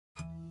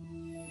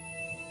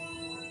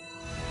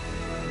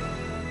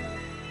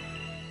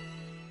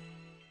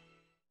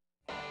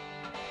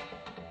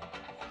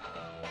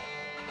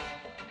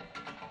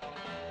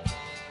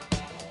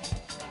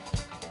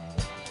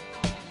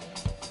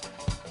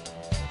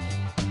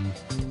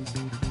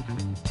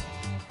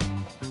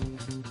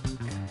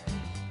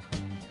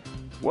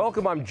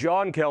Welcome, I'm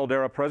Jon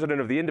Caldara, president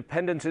of the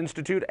Independence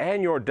Institute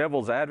and your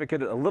devil's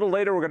advocate. A little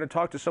later, we're going to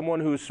talk to someone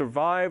who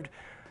survived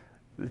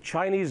the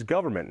Chinese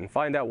government and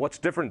find out what's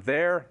different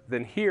there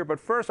than here. But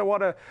first, I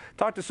want to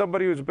talk to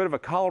somebody who's a bit of a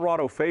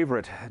Colorado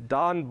favorite,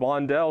 Don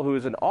Bendell, who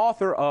is an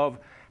author of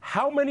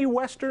how many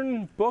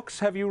Western books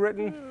have you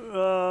written?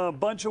 A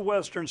bunch of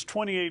Westerns,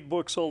 28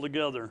 books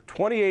altogether.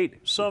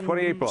 28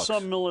 books.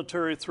 Some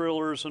military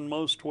thrillers and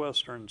most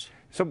Westerns.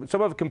 Some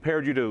have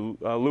compared you to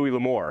Louis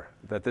L'Amour.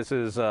 That this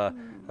is you've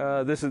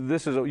I've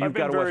been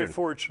got a very Western.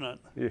 fortunate.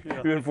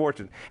 You've been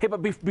fortunate. Hey,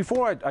 but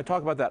before I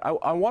talk about that,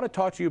 I want to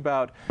talk to you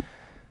about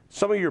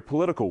some of your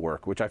political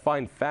work, which I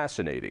find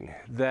fascinating.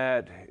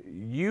 That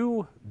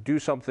you do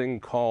something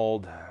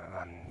called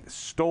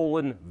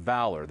stolen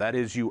valor. That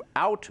is, you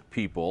out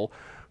people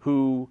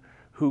who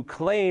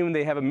claim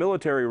they have a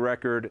military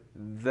record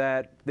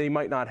that they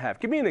might not have.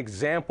 Give me an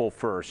example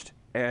first,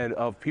 and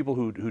of people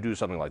who do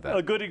something like that.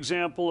 A good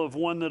example of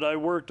one that I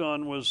worked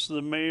on was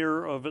the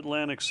mayor of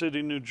Atlantic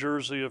City, New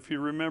Jersey. If you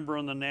remember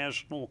on the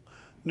national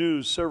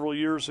news several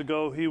years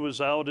ago, he was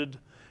outed,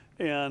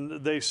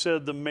 and they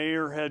said the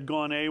mayor had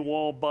gone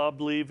AWOL, Bob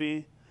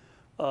Levy.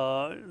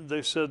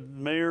 They said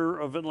mayor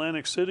of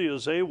Atlantic City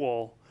is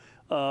AWOL,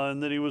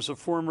 and that he was a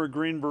former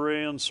Green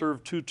Beret and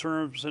served 2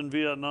 terms in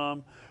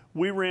Vietnam.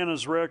 We ran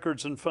his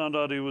records and found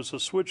out he was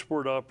a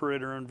switchboard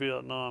operator in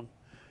Vietnam.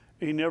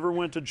 He never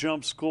went to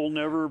jump school,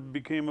 never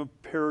became a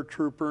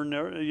paratrooper,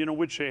 never, you know,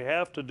 which they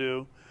have to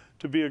do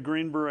to be a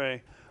Green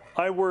Beret.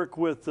 I work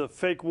with the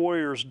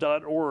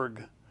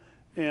fakewarriors.org,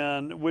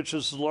 and which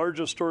is the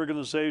largest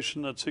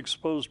organization that's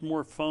exposed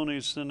more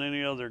phonies than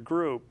any other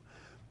group.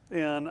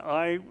 And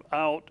I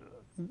out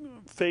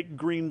fake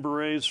Green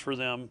Berets for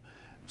them,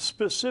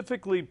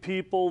 specifically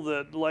people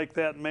that, like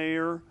that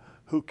mayor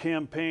who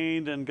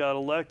campaigned and got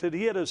elected.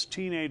 He had his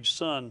teenage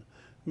son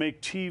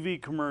make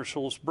TV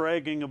commercials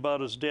bragging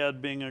about his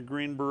dad being a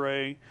Green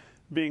Beret,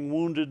 being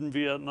wounded in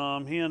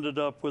Vietnam. He ended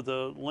up with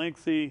a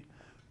lengthy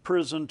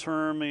prison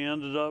term. He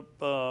ended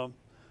up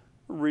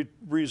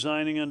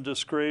resigning in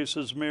disgrace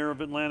as mayor of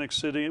Atlantic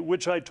City,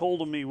 which I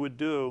told him he would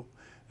do.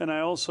 And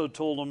I also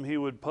told him he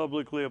would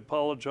publicly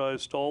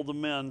apologize to all the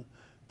men,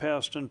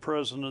 past and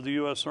present, of the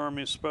U.S.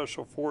 Army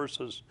Special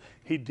Forces.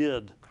 He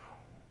did.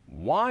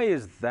 Why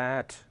is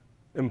that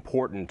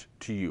important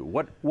to you?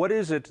 What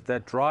is it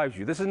that drives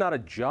you? This is not a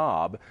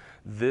job.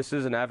 This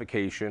is an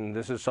avocation.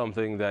 This is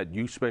something that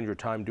you spend your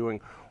time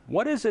doing.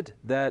 What is it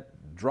that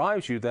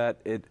drives you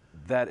that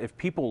if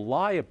people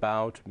lie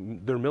about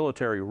their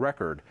military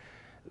record,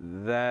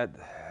 why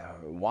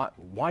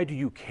do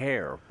you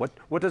care?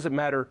 What does it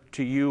matter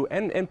to you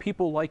and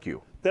people like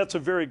you? That's a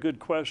very good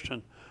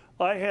question.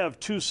 I have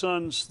 2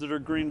 sons that are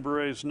Green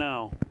Berets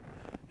now,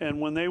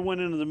 and when they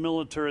went into the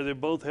military, they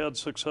both had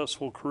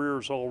successful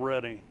careers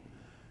already.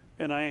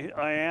 And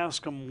I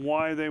asked them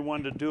why they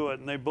wanted to do it,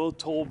 and they both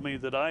told me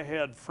that I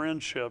had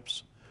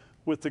friendships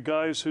with the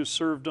guys who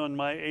served on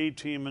my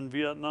A-team in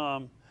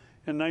Vietnam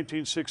in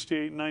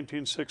 1968 and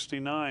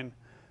 1969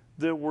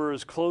 that were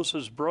as close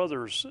as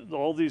brothers.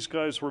 All these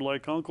guys were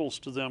like uncles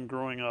to them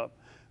growing up,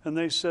 and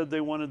they said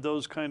they wanted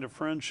those kind of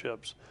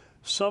friendships.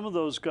 Some of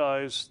those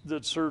guys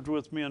that served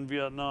with me in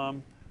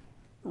Vietnam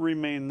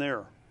remain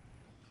there.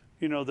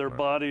 You know, their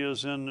body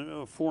is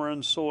in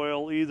foreign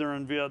soil, either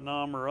in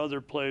Vietnam or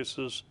other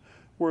places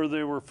where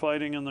they were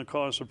fighting in the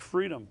cause of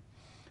freedom.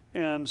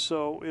 And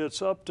so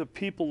it's up to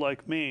people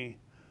like me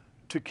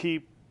to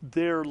keep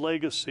their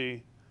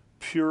legacy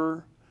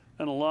pure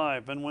and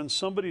alive. And when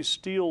somebody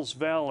steals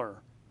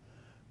valor,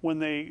 when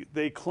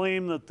they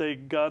claim that they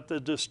got the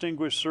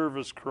Distinguished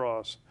Service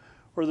Cross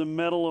or the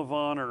Medal of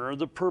Honor or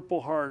the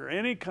Purple Heart or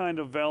any kind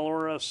of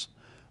valorous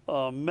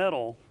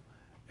medal,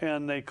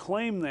 and they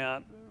claim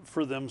that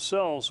for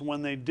themselves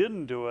when they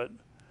didn't do it,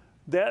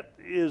 that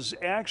is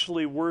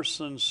actually worse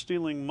than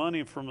stealing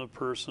money from the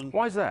person.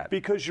 Why is that?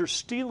 Because you're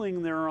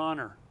stealing their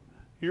honor.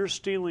 You're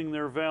stealing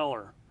their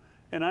valor.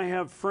 And I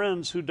have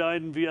friends who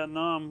died in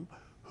Vietnam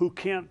who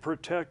can't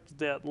protect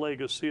that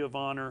legacy of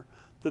honor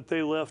that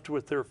they left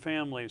with their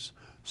families.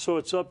 So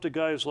it's up to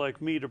guys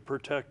like me to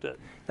protect it.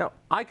 Now,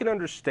 I can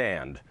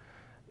understand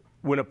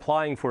when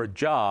applying for a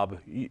job,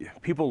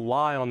 people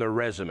lie on their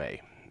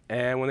resume.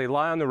 And when they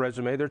lie on their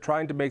resume, they're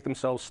trying to make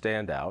themselves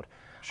stand out.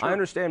 Sure. I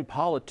understand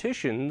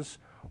politicians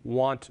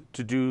want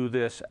to do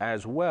this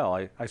as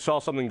well. I saw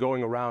something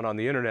going around on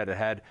the internet. It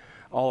had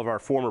all of our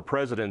former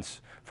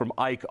presidents from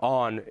Ike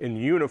on in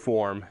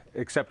uniform,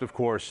 except, of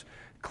course,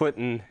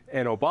 Clinton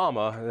and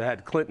Obama. It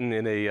had Clinton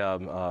in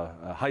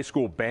a high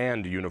school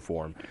band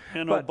uniform.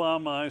 And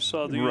Obama, I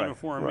saw the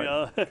uniform,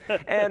 yeah.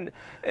 And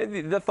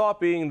the thought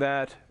being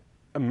that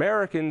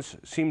Americans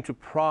seem to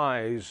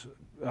prize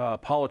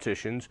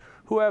politicians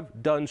who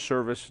have done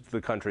service to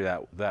the country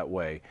that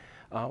way.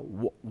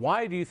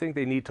 Why do you think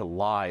they need to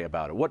lie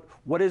about it?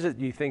 What is it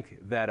you think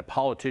that a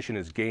politician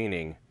is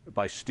gaining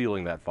by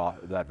stealing that valor?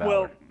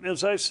 Well,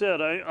 as I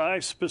said, I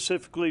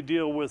specifically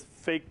deal with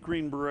fake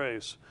Green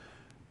Berets.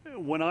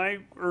 When I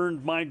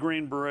earned my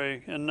Green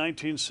Beret in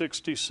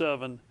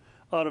 1967,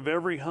 out of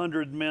every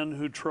 100 men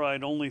who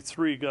tried, only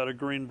 3 got a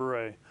Green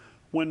Beret.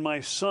 When my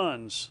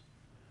sons,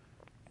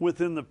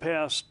 within the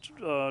past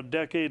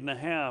decade and a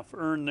half,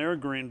 earned their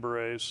Green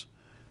Berets,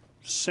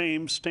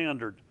 same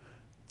standard.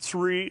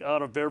 3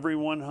 out of every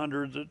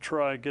 100 that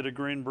try get a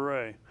Green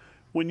Beret.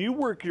 When you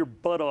work your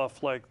butt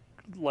off like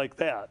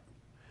that,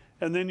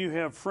 and then you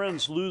have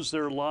friends lose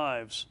their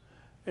lives,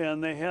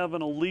 and they have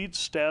an elite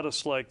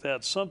status like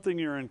that, something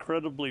you're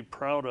incredibly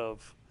proud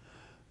of,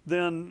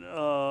 then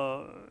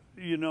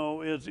you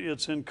know,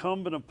 it's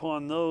incumbent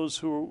upon those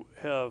who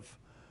have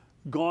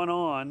gone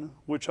on,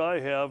 which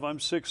I have. I'm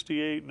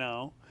 68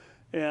 now,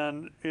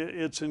 and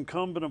it's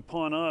incumbent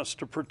upon us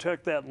to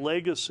protect that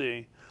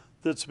legacy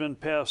that's been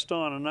passed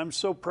on. And I'm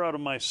so proud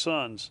of my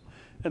sons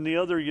and the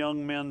other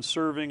young men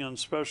serving in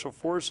Special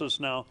Forces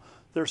now.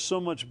 They're so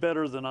much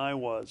better than I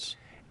was.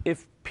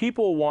 If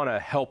people want to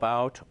help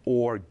out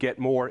or get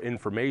more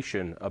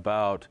information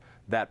about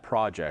that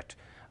project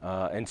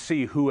and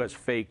see who has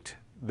faked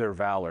their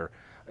valor,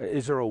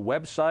 is there a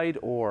website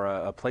or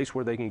a place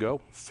where they can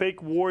go?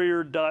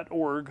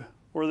 Fakewarrior.org,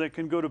 or they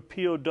can go to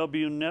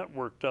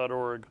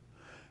POWnetwork.org.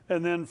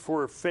 And then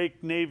for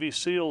fake Navy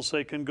SEALs,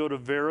 they can go to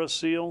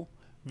VeriSeal,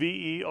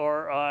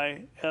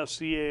 VeriSeal.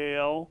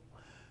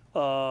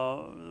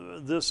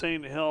 This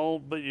ain't hell,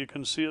 but you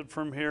can see it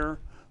from here.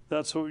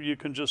 That's what you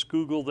can just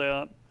Google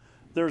that.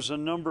 There's a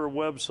number of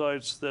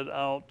websites that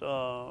out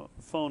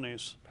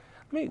phonies.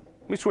 Let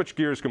me switch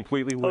gears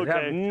completely. It would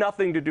have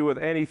nothing to do with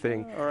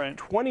anything. All right.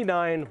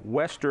 29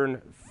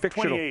 Western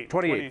fictional,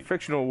 28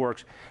 fictional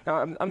works.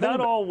 Now, I'm not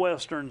all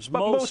Westerns, but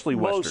mostly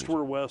Westerns. Most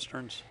were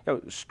Westerns. You know,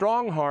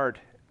 Strongheart,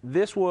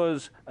 this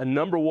was a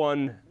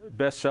 #1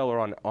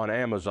 bestseller on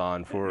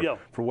Amazon for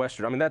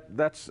Western. I mean,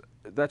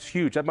 that's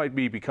huge. That might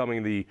be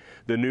becoming the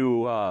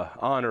new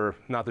honor,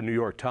 not the New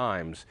York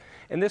Times.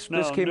 And this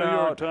came out. New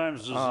York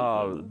Times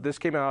is, this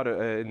came out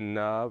in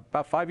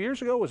about 5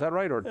 years ago. Was that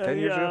right, or 10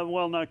 years ago? Yeah,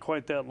 well, not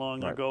quite that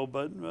long ago,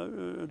 but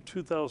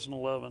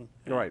 2011.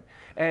 Yeah. Right,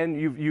 and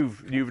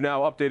you've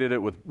now updated it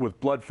with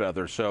Blood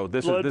Feather. So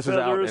this is out in there. Blood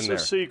Feather is a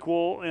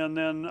sequel, and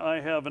then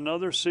I have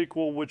another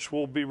sequel which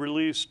will be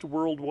released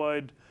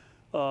worldwide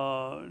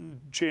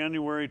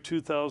January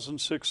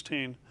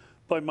 2016.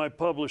 By my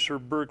publisher,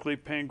 Berkeley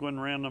Penguin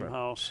Random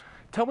House.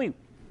 Tell me,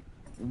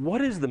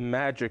 what is the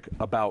magic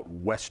about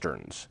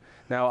Westerns?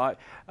 Now,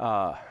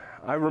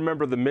 I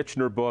remember the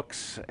Michener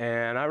books,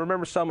 and I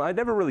remember some. I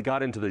never really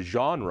got into the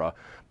genre,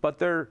 but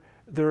there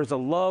is a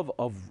love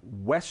of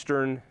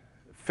Western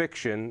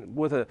fiction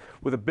with a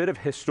bit of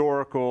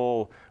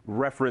historical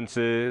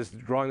references,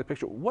 drawing the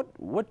picture.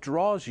 What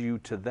draws you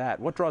to that?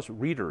 What draws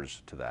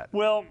readers to that?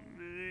 Well,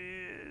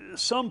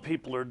 some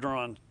people are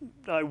drawn.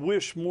 I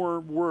wish more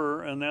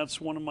were, and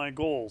that's one of my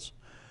goals.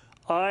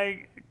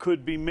 I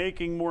could be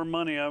making more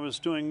money. I was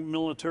doing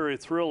military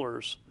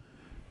thrillers,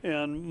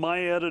 and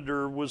my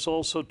editor was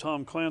also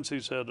Tom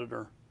Clancy's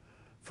editor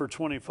for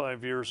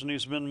 25 years, and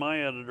he's been my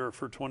editor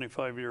for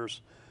 25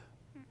 years.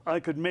 I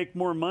could make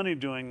more money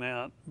doing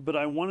that, but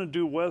I want to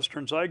do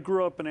Westerns. I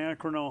grew up in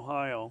Akron,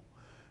 Ohio,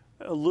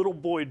 a little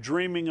boy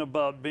dreaming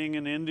about being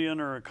an Indian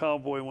or a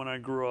cowboy when I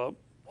grew up.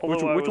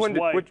 Which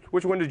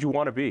one did you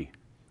want to be?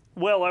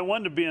 Well, I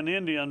wanted to be an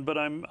Indian, but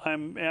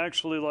I'm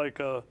actually like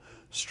a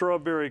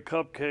strawberry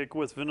cupcake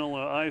with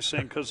vanilla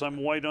icing because I'm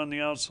white on the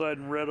outside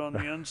and red on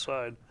the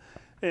inside,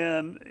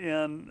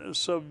 and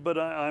so. But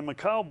I'm a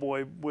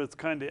cowboy with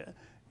kind of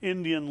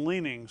Indian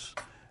leanings,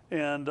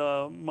 and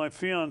my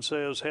fiance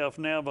is half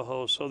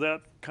Navajo, so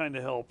that kind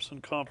of helps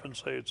and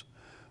compensates.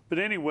 But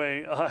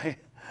anyway,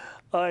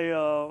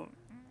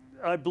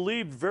 I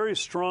believed very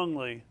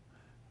strongly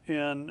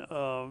in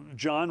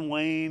John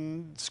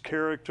Wayne's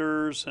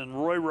characters and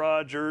Roy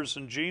Rogers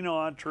and Gene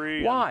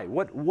Autry. Why?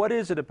 What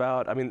is it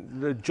about? I mean,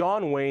 the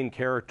John Wayne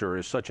character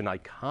is such an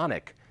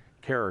iconic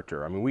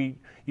character. I mean,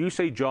 you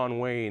say John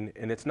Wayne,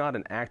 and it's not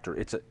an actor.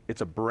 It's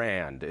a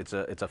brand. It's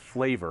a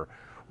flavor.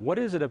 What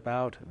is it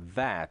about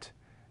that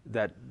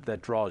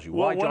draws you?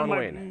 Why John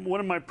Wayne? One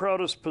of my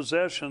proudest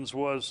possessions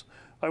was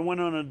I went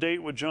on a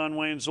date with John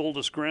Wayne's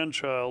oldest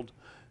grandchild,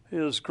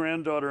 his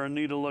granddaughter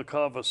Anita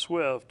LaCava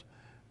Swift.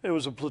 It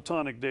was a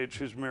platonic date.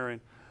 She's married.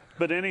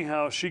 But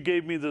anyhow, she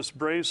gave me this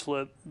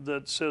bracelet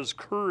that says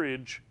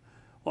courage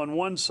on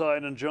one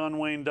side and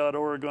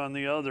johnwayne.org on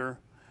the other.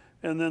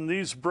 And then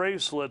these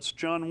bracelets,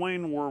 John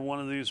Wayne wore one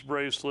of these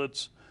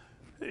bracelets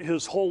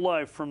his whole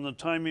life from the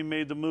time he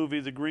made the movie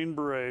The Green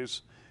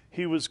Berets.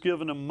 He was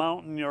given a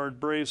Mountain Yard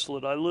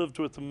bracelet. I lived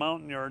with the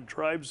Mountain Yard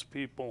tribes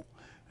people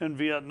in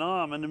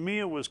Vietnam. And to me,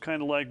 it was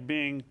kind of like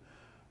being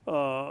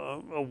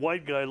a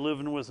white guy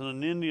living with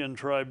an Indian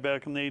tribe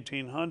back in the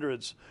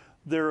 1800s.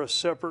 They're a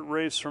separate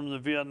race from the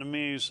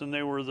Vietnamese, and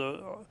they were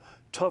the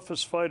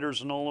toughest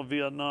fighters in all of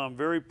Vietnam.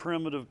 Very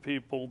primitive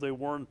people. They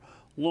wore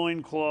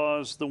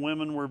loincloths. The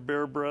women were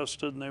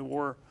bare-breasted, and they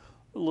wore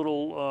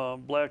little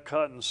black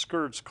cotton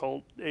skirts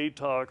called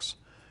atoks,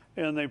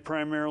 and they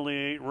primarily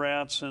ate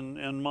rats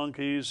and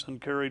monkeys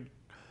and carried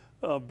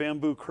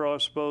bamboo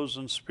crossbows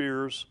and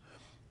spears.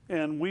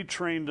 and we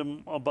trained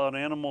them about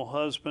animal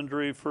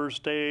husbandry,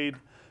 first aid,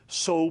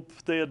 soap.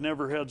 They had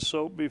never had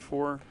soap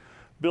before.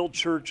 Built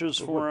churches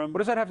for them. What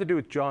does that have to do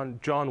with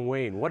John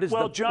Wayne? What is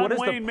well, the John what is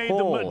Wayne the made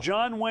pull?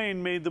 John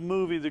Wayne made the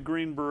movie The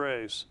Green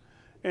Berets,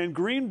 and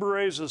Green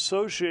Berets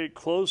associate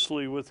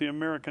closely with the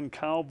American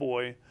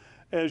cowboy,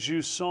 as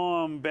you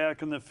saw them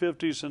back in the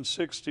 50s and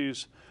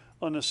 60s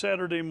on the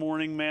Saturday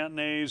morning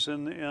matinees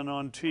and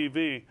on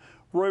TV.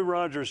 Roy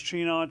Rogers,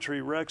 Gene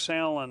Autry, Rex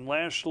Allen,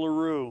 Lash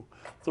LaRue,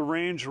 the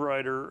Range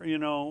Rider, you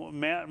know,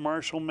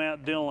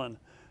 Matt Dillon,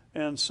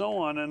 and so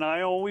on. And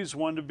I always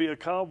wanted to be a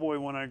cowboy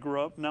when I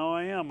grew up. Now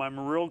I am. I'm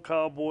a real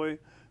cowboy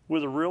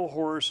with a real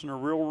horse and a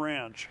real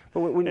ranch. But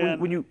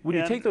when you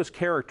take those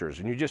characters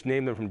and you just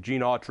name them from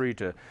Gene Autry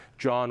to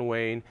John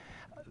Wayne,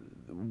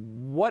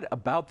 what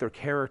about their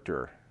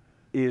character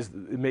it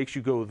makes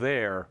you go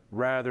there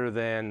rather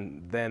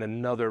than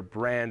another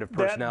brand of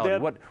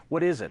personality?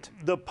 What is it?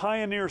 The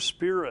pioneer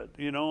spirit.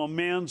 You know, a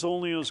man's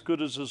only as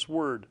good as his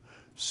word.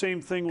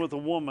 Same thing with a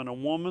woman. A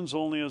woman's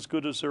only as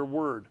good as their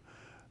word.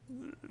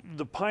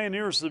 The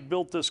pioneers that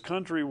built this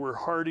country were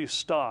hardy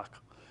stock.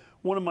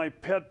 One of my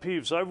pet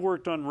peeves, I've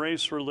worked on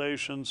race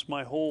relations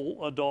my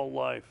whole adult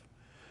life,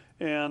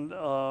 and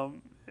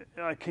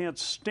I can't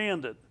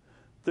stand it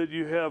that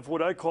you have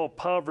what I call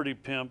poverty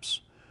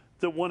pimps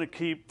that want to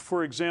keep,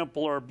 for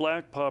example, our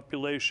black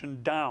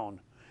population down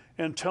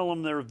and tell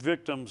them they're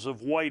victims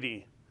of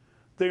whitey.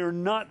 They are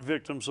not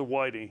victims of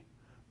whitey.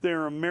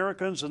 They're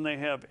Americans, and they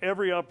have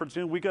every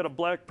opportunity. We got a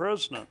black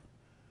president.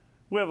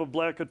 We have a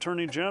black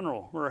attorney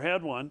general, or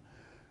had one.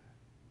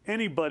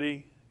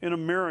 Anybody in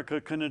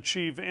America can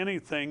achieve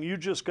anything. You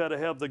just got to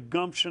have the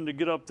gumption to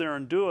get up there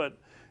and do it.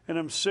 And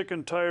I'm sick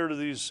and tired of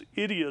these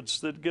idiots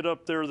that get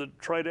up there that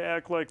try to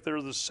act like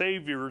they're the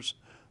saviors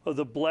of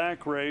the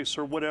black race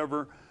or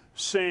whatever,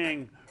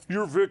 saying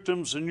you're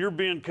victims and you're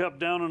being kept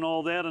down and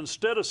all that,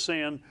 instead of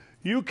saying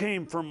you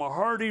came from a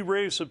hardy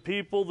race of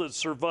people that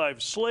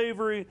survived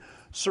slavery,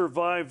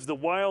 survived the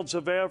wilds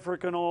of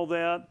Africa and all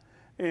that,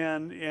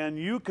 and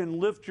you can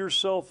lift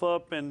yourself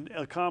up and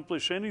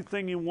accomplish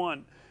anything you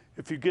want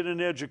if you get an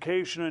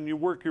education and you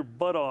work your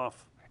butt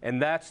off. And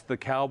that's the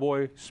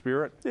cowboy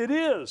spirit? It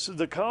is.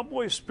 The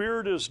cowboy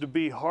spirit is to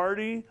be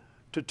hardy,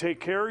 to take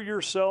care of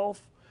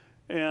yourself.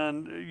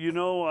 And, you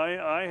know,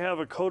 I have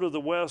a code of the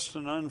West,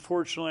 and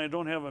unfortunately I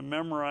don't have it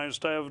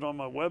memorized. I have it on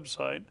my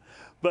website.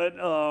 But,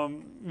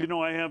 you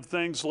know, I have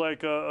things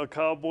like a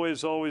cowboy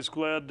is always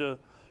glad to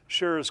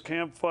share his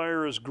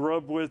campfire, his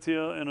grub with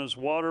you, and his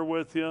water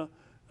with you,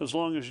 as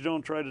long as you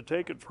don't try to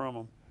take it from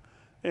him.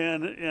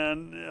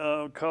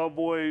 And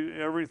cowboy,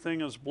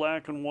 everything is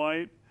black and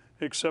white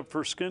except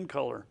for skin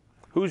color.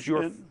 Who's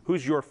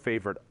your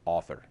favorite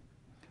author?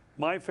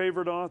 My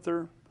favorite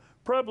author?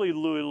 Probably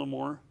Louis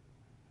L'Amour.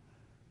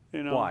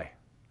 You know, why?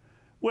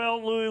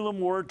 Well, Louis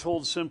L'Amour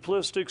told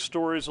simplistic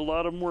stories. A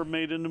lot of them were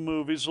made into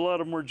movies. A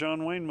lot of them were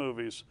John Wayne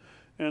movies,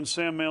 and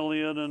Sam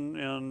Elliott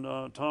and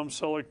Tom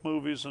Selleck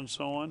movies and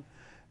so on.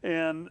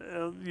 And,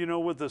 you know,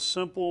 with a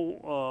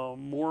simple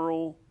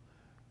moral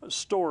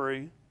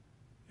story,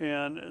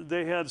 and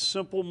they had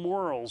simple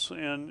morals.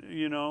 And,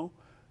 you know,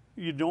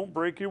 you don't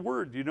break your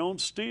word. You don't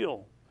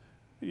steal.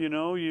 You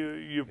know,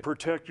 you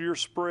protect your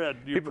spread.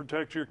 You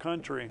protect your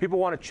country. People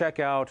want to check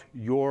out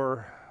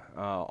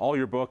all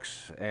your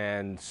books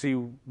and see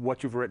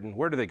what you've written.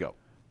 Where do they go?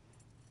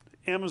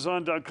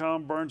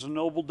 Amazon.com,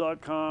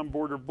 BarnesandNoble.com,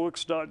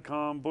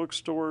 BorderBooks.com,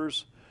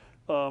 bookstores.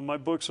 My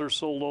books are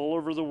sold all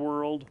over the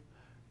world.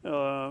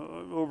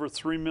 Over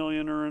 3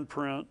 million are in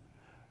print.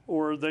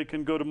 Or they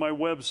can go to my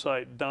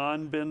website,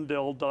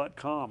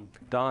 donbendell.com.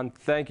 Don,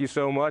 thank you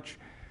so much.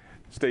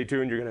 Stay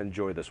tuned. You're going to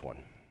enjoy this one.